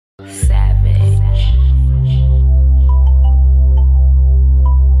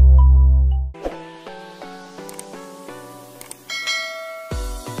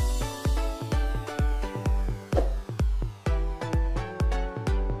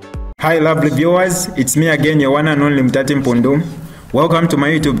Hi lovely viewers, it's me again, your one and only Mutati Mpundu. Welcome to my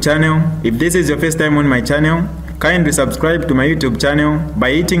YouTube channel. If this is your first time on my channel, kindly subscribe to my YouTube channel by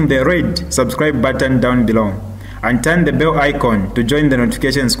hitting the red subscribe button down below and turn the bell icon to join the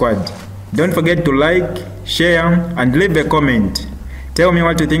notification squad. Don't forget to like, share and leave a comment. Tell me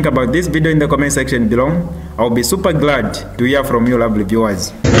what you think about this video in the comment section below. I'll be super glad to hear from you lovely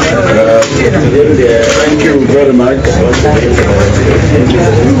viewers. Thank you very much.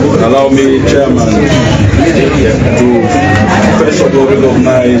 Allow me, Chairman, to first of all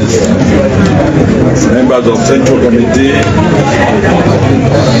recognize members of Central Committee.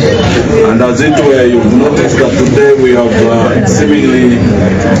 And as it were, you've noticed that today we have seemingly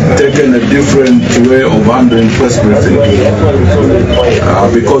taken a different way of handling press briefing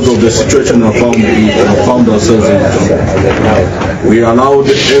because of the situation we found ourselves in. We allowed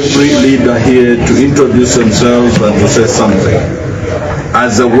every leader here to introduce themselves and to say something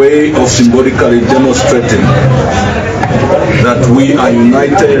as a way of symbolically demonstrating that we are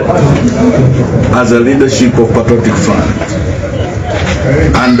united as a leadership of Patriotic Front,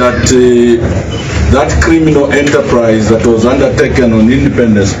 and that that criminal enterprise that was undertaken on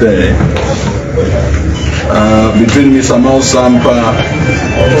Independence Day between Mr. Sampa,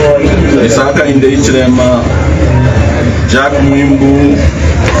 Nakachinda, Jack Mwimbu,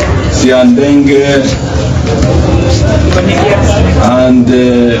 Siandenge, and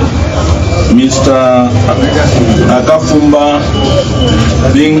Mr. Akafumba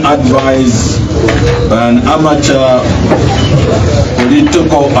being advised by an amateur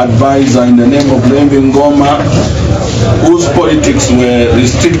political advisor in the name of Lembi Ngoma, whose politics were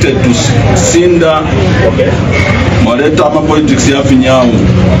restricted to Sinda, Moreta politics yafinyamu,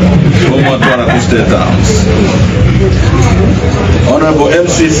 Omwatwara ku State House. Honorable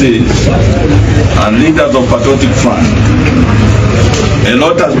MCCs and leaders of Patriotic Front, a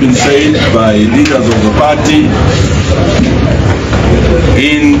lot has been said by leaders of the party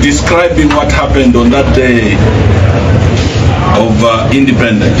in describing what happened on that day of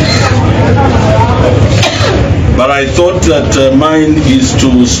independence. But I thought that mine is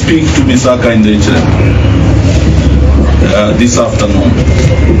to speak to Mr. Nakachinda this afternoon.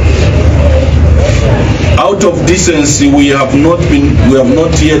 Out of decency, we have not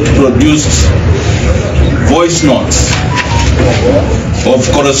yet produced voice notes of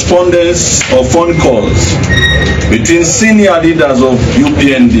correspondence or phone calls between senior leaders of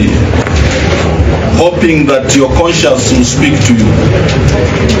UPND, hoping that your conscience will speak to you.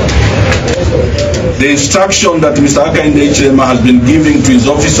 The instruction that Mr. Nakachinda has been giving to his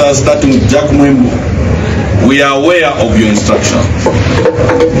officers, starting with Jack Mwimbu, we are aware of your instruction.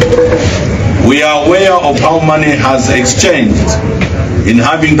 We are aware of how money has exchanged in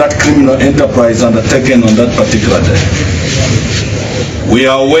having that criminal enterprise undertaken on that particular day. We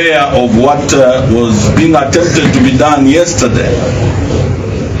are aware of what was being attempted to be done yesterday.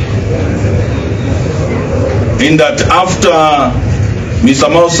 In that after Mr.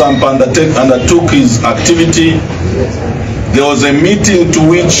 Sampa undertook his activity, there was a meeting to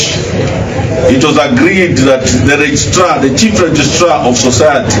which it was agreed that the registrar, the chief registrar of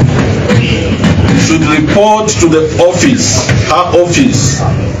society, should report to the office, her office,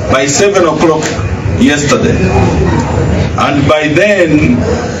 by 7 o'clock yesterday. And by then,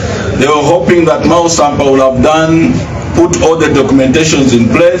 they were hoping that Sampa will have put all the documentations in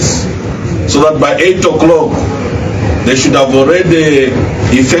place, so that by 8 o'clock, they should have already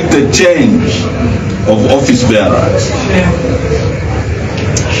effected change of office bearers.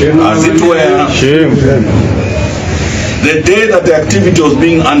 As it were, the day that the activity was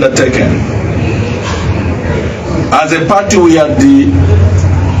being undertaken, as a party we had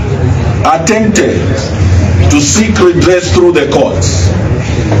attempted to seek redress through the courts.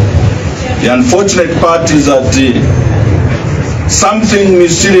 The unfortunate part is that something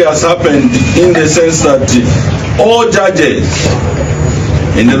mysterious happened, in the sense that all judges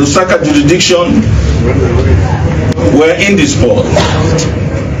in the Lusaka jurisdiction were indisposed.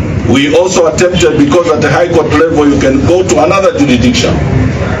 We also attempted, because at the High Court level you can go to another jurisdiction,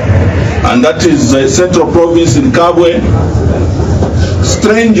 and that is the Central Province in Kabwe.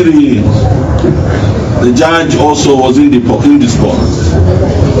 Strangely, the judge also was indisposed.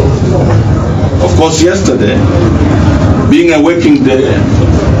 Of course, yesterday, being a working day,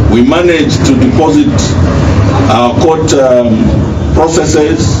 we managed to deposit our court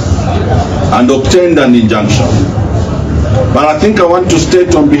processes and obtained an injunction. But I think I want to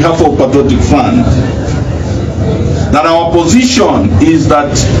state on behalf of Patriotic Front that our position is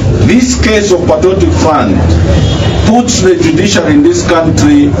that this case of Patriotic Front puts the judiciary in this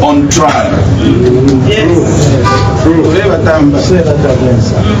country on trial.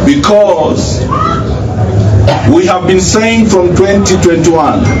 Because we have been saying from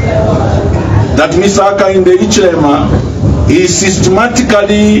 2021 that Mr. Nakachinda Ichilema is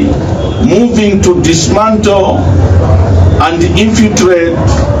systematically moving to dismantle and infiltrate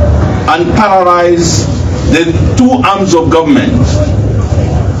and paralyze the two arms of government.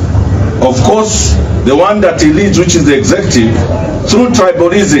 Of course, the one that he leads, which is the executive, through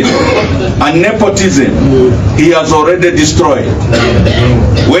tribalism and nepotism, he has already destroyed.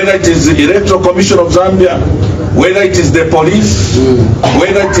 Whether it is the Electoral Commission of Zambia, whether it is the police,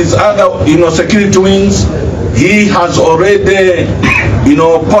 whether it is other security wings, he has already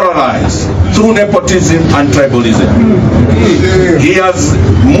paralyzed through nepotism and tribalism. He has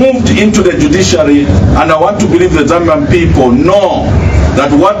moved into the judiciary, and I want to believe the Zambian people know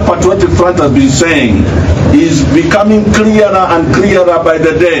that what Patriotic Front has been saying is becoming clearer and clearer by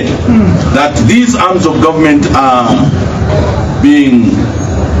the day, that these arms of government are being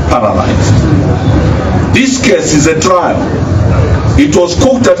paralyzed. This case is a trial. It was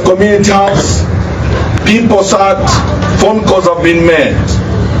cooked at Community House. People sat, phone calls have been made.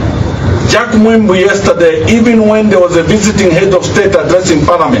 Jack Mwimbu yesterday, even when there was a visiting head of state addressing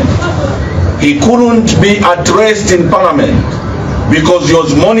Parliament, he couldn't be addressed in Parliament because he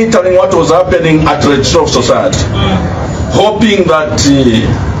was monitoring what was happening at Registrar of Society, hoping that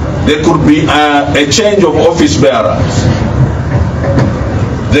there could be a change of office bearers.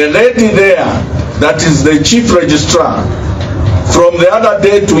 The lady there, that is the chief registrar, from the other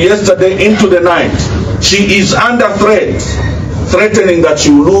day to yesterday into the night, she is under threat, threatening that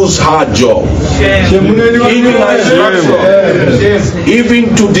she will lose her job.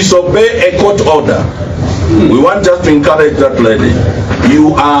 Even to disobey a court order. We want just to encourage that lady.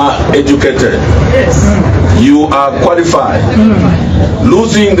 You are educated. You are qualified.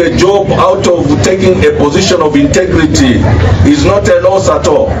 Losing the job out of taking a position of integrity is not a loss at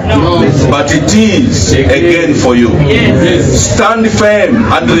all, but it is a gain for you. Stand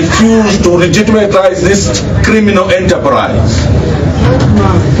firm and refuse to legitimatize this criminal enterprise.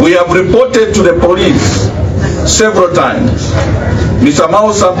 We have reported to the police several times. Mr.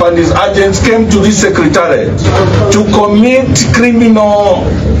 Sampa and his agents came to this secretariat to commit criminal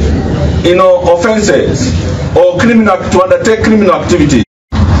offenses or to undertake criminal activity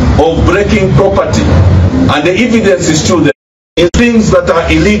of breaking property, and the evidence is still there in things that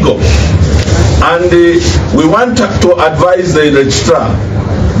are illegal. And we want to advise the registrar,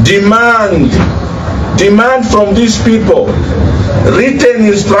 demand from these people written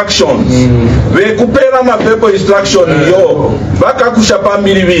instructions. Vekupera mapepo instruction yo baka kushapa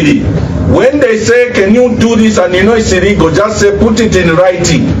milibili. When they say, can you do this, and you know it's illegal, just say put it in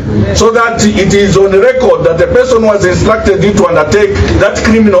writing, so that it is on record that the person was instructed you to undertake that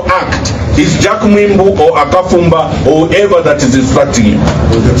criminal act is Jack Mwimbu or Akafumba or whoever that is instructing him.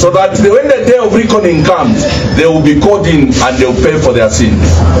 So that when the day of reckoning comes, they will be called in and they will pay for their sins.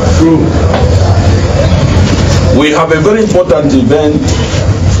 We have a very important event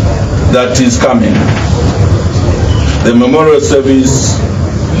that is coming. The memorial service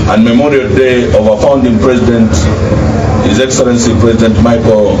and Memorial Day of our founding president, His Excellency President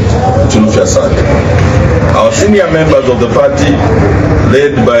Michael Chilufya-Sake. Our senior members of the party,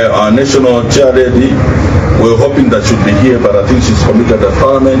 led by our national chair lady, we're hoping that she'll be here, but I think she's committed at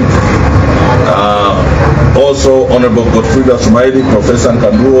Parliament. Also, Honorable Godfrida Sumaili, Professor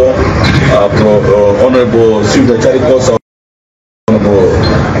Nkanduo, Honorable Sylvia Charikosa, Honorable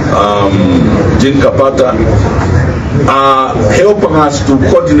Jean Kapata, are helping us to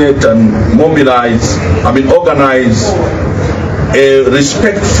coordinate and mobilize, organize a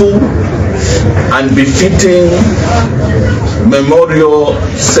respectful and befitting memorial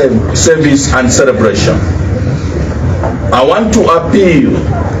service and celebration. I want to appeal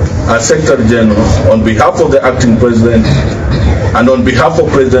as Secretary General on behalf of the acting president and on behalf of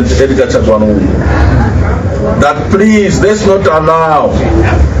President Edgar Chagwanu that please let's not allow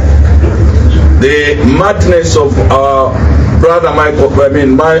the madness of our brother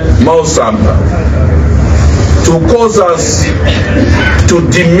Mao Sampa to cause us to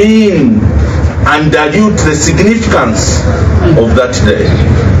demean and dilute the significance of that day.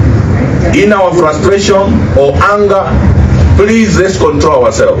 In our frustration or anger, please let's control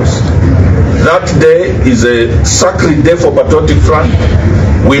ourselves. That day is a sacred day for Patriotic Front.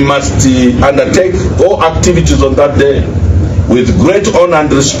 We must undertake all activities on that day with great honor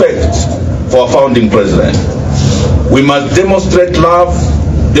and respect for our founding president. We must demonstrate love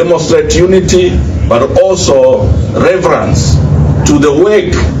demonstrate unity, but also reverence to the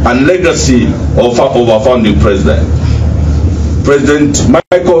work and legacy of our founding president. President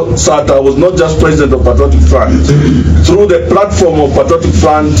Michael Sata was not just president of Patriotic Front. Through the platform of Patriotic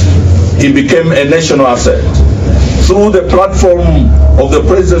Front, he became a national asset. Through the platform of the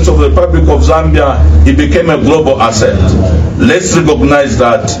President of the Republic of Zambia, he became a global asset. Let's recognize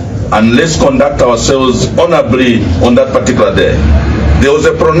that and let's conduct ourselves honorably on that particular day. There was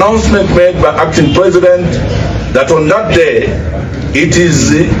a pronouncement made by acting president that on that day, it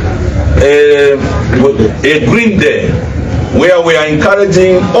is a green day where we are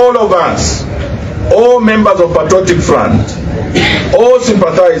encouraging all of us, all members of Patriotic Front, all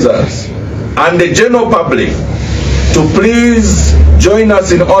sympathizers, and the general public to please join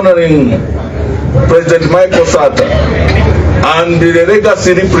us in honoring President Michael Sata and the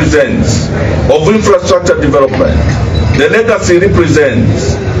legacy represents of infrastructure development, the legacy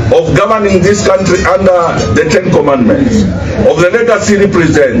represents of governing this country under the 10 Commandments, of the legacy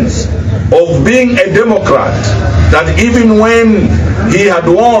represents of being a Democrat, that even when he had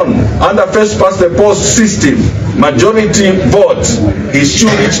won under first past the post system, majority vote, he still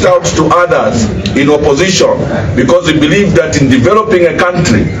reached out to others in opposition because he believed that in developing a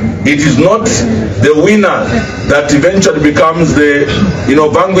country, it is not the winner that eventually becomes the,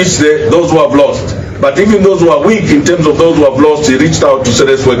 vanquish those who have lost. But even those who are weak in terms of those who have lost, he reached out to say,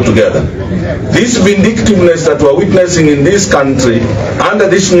 let's work together. This vindictiveness that we're witnessing in this country under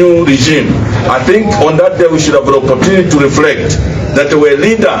this new regime, I think on that day we should have an opportunity to reflect that there were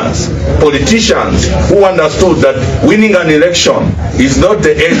leaders, politicians who understood that winning an election is not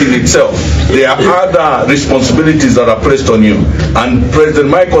the end in itself. There are other responsibilities that are placed on you. And President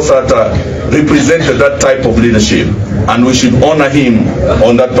Michael Sata represented that type of leadership. And we should honor him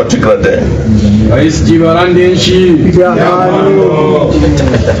on that particular day.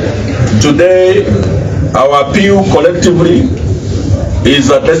 Today, our appeal collectively is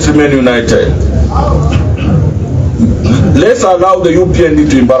that let's remain united. Let's allow the UPND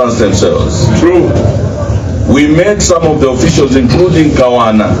to imbalance themselves. True. We met some of the officials, including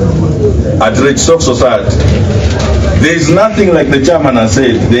Kawana, at Rich Stock Society. There is nothing, like the chairman has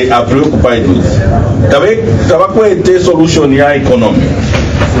said, they are preoccupied with. Tabakwete solution ya economy.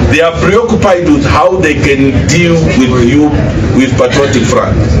 They are preoccupied with how they can deal with you, with Patriotic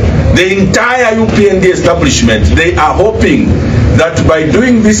Front. The entire UPND establishment, they are hoping that by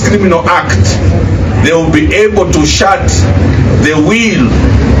doing this criminal act, they will be able to shut the will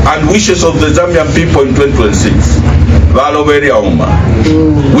and wishes of the Zambian people in 2026.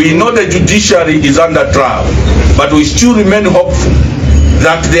 We know the judiciary is under trial, but we still remain hopeful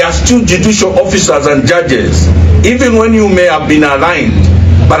that there are still judicial officers and judges, even when you may have been aligned,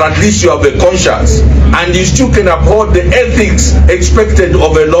 but at least you have a conscience and you still can uphold the ethics expected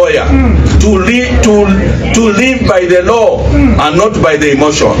of a lawyer to live by the law and not by the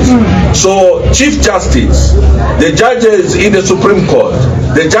emotions. So Chief Justice, the judges in the Supreme Court,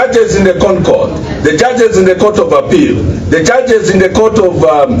 the judges in the Concord, the judges in the Court of Appeal, the judges in the Court of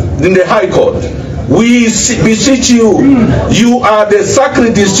in the High Court, we beseech you, you are the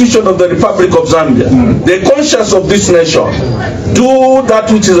sacred institution of the Republic of Zambia, the conscience of this nation. Do that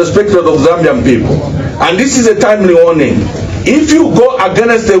which is expected of Zambian people. And this is a timely warning. If you go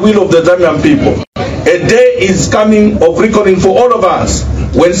against the will of the Zambian people, a day is coming of reckoning for all of us.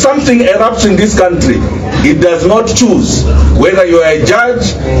 When something erupts in this country, it does not choose whether you are a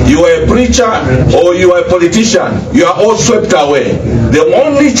judge, you are a preacher, or you are a politician. You are all swept away. The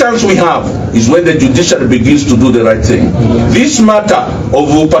only chance we have is when the judiciary begins to do the right thing. This matter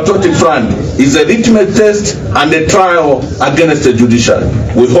of Patriotic Front is a litmus test and a trial against the judiciary.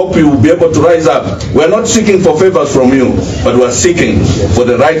 We hope you will be able to rise up. We are not seeking for favors from you, but we are seeking for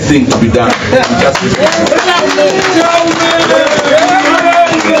the right thing to be done.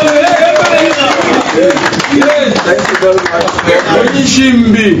 Thank you very much.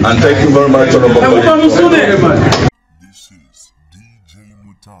 And thank you very much, Honorable. This is DJ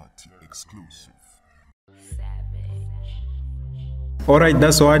Mutati exclusive. Alright,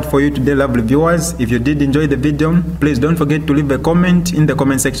 that's all right for you today, lovely viewers. If you did enjoy the video, please don't forget to leave a comment in the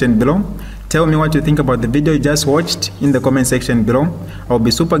comment section below. Tell me what you think about the video you just watched in the comment section below. I'll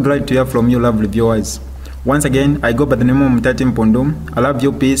be super glad to hear from you, lovely viewers. Once again, I go by the name of Mutati Mpundu. I love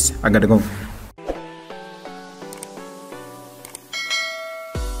you, peace, I gotta go.